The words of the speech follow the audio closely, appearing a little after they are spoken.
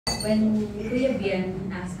When Kuya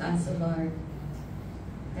Bien asked us of our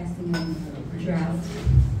testimony draft,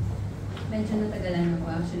 medyo natagalan ako.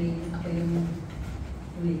 Actually, ako yung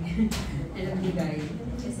huli na nagbigay.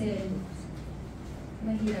 Kasi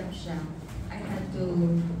mahirap siya. I had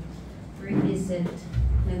to revisit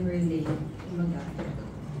memory lane.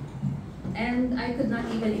 And I could not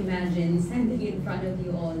even imagine standing in front of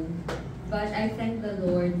you all. But I thank the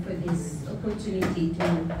Lord for this opportunity to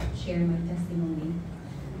share my testimony.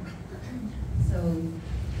 So,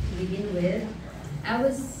 to begin with, I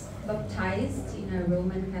was baptized in a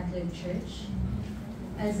Roman Catholic church.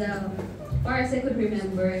 As far as I could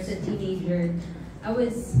remember, as a teenager, I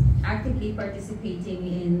was actively participating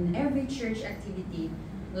in every church activity.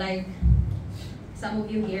 Like, some of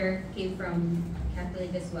you here came from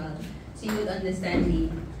Catholic as well, so you would understand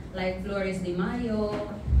me. Like Flores de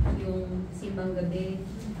Mayo, yung Simbang Gabi,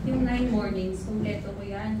 yung 9 mornings, kumpleto ko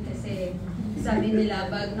yan kasi sabi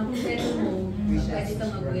nila, pag nakumpleto mo, pwede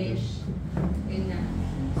kang mag-wish. Yun na.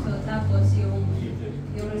 So tapos yung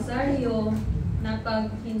rosaryo, na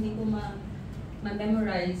pag hindi ko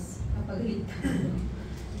ma-memorize, kapag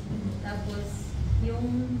tapos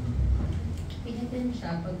yung pinatin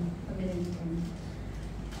siya pag pag-religion.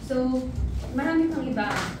 So, marami pang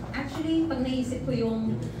iba. Actually, pag naisip ko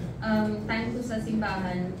yung time ko sa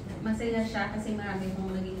simbahan, masaya siya kasi marami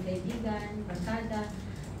kong naging kaibigan, barkada.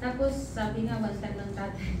 Tapos, sabi nga, one time ng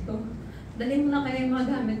tatay ko, dalhin mo na kaya yung mga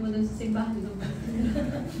gamit mo dun sa simbahan doon.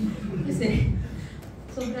 Kasi,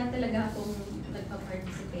 sobra talaga akong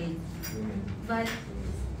nagpa-participate. But,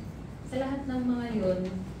 sa lahat ng mga yun,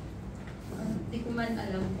 di ko man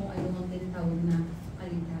alam kung ano ang tinatawag na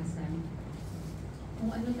kaligtasan. Kung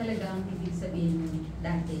ano talaga ang ibig sabihin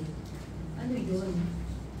dati. Ano yun?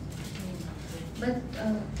 But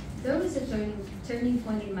there was a turning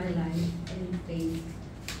point in my life and faith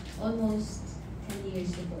almost 10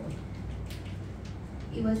 years ago.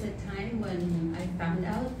 It was a time when I found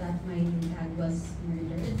out that my dad was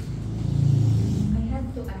murdered. I had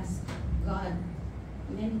to ask God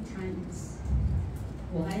many times,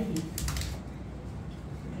 why?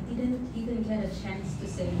 I didn't even get a chance to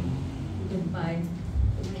say goodbye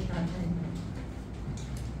to my tatay.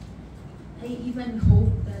 I even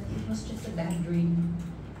hoped that it was just a bad dream,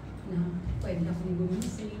 na pwede akong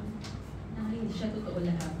gumising, na hindi siya totoo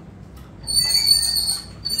lahat.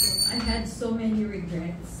 I had so many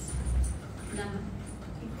regrets na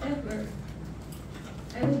if ever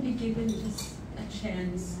I would be given just a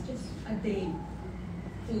chance, just a day,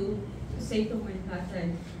 to say to my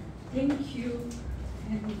tatay, thank you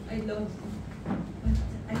and I love you. But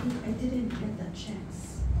I didn't get that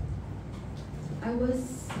chance. I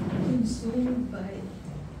was consumed by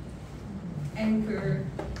anger,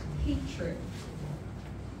 hatred,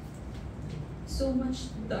 so much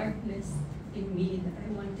darkness in me that I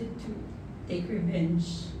wanted to take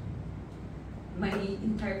revenge. My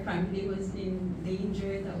entire family was in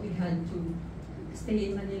danger that we had to stay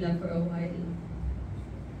in Manila for a while.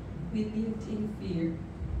 We lived in fear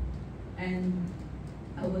and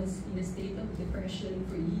I was in a state of depression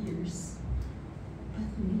for years. But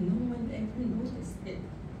no one ever noticed it.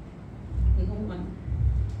 No one.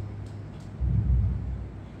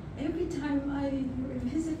 Every time I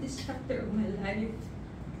revisit this chapter of my life,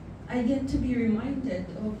 I get to be reminded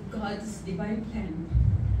of God's divine plan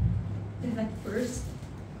that at first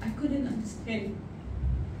I couldn't understand.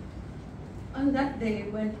 On that day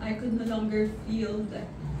when I could no longer feel that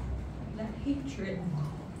hatred,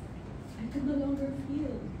 I could no longer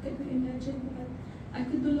feel. Can you imagine that? I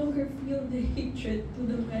could no longer feel the hatred to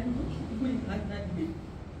the man who killed my dad that day.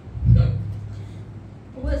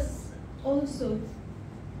 It was also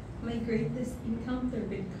my greatest encounter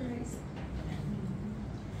with Christ.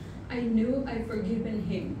 I knew I'd forgiven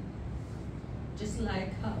him, just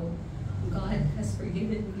like how God has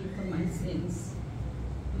forgiven me for my sins.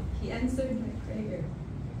 He answered my prayer.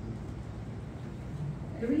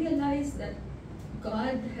 I realized that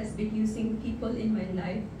God has been using people in my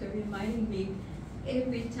life to remind me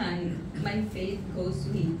every time my faith goes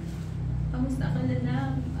weak. Kamusta ka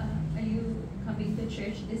na? Are you coming to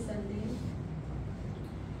church this Sunday?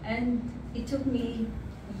 And it took me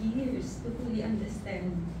years to fully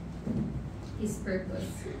understand His purpose.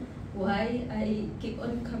 Why I keep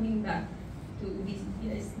on coming back to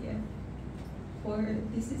BICF. For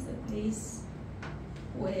this is a place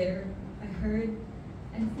where I heard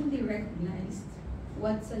and fully recognized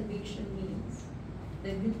what salvation means,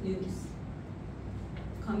 the good news.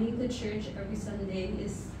 Coming to church every Sunday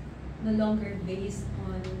is no longer based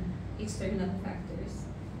on external factors,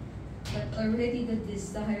 but already the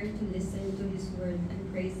desire to listen to His word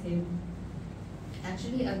and praise Him.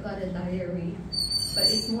 Actually, I've got a diary but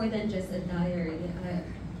it's more than just a diary.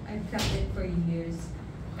 I've kept it for years.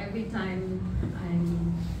 Every time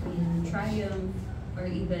I'm in Triumph or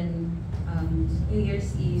even New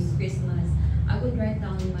Year's Eve, Christmas, I would write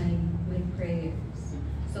down my prayers.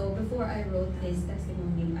 So before I wrote this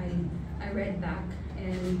testimony, I read back,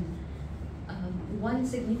 and one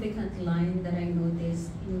significant line that I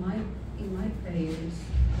noticed in my prayers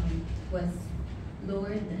was,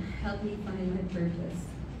 "Lord, help me find my purpose."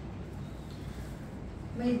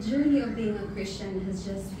 My journey of being a Christian has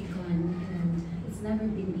just begun, and it's never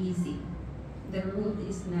been easy. The road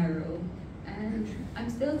is narrow, and I'm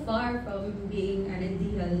still far from being an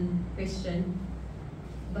ideal Christian.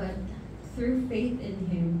 But through faith in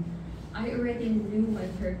Him, I already knew my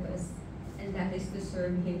purpose, and that is to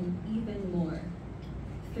serve Him even more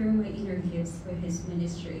through my inner gifts for His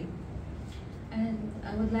ministry. And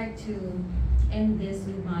I would like to end this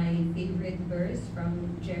with my favorite verse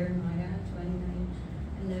from Jeremiah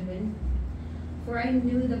 29:11. "For I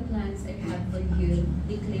knew the plans I had for you,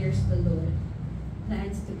 declares the Lord.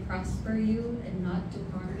 Plans to prosper you and not to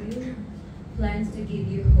harm you. Plans to give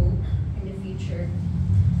you hope in the future."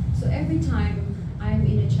 So every time I'm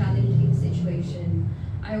in a challenging situation,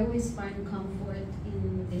 I always find comfort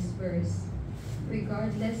in this verse.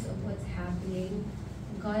 Regardless of what's happening,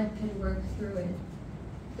 God can work through it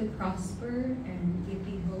to prosper and give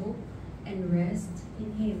me hope and rest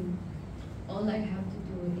in Him. All I have to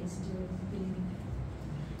do is to believe.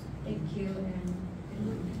 Thank you, and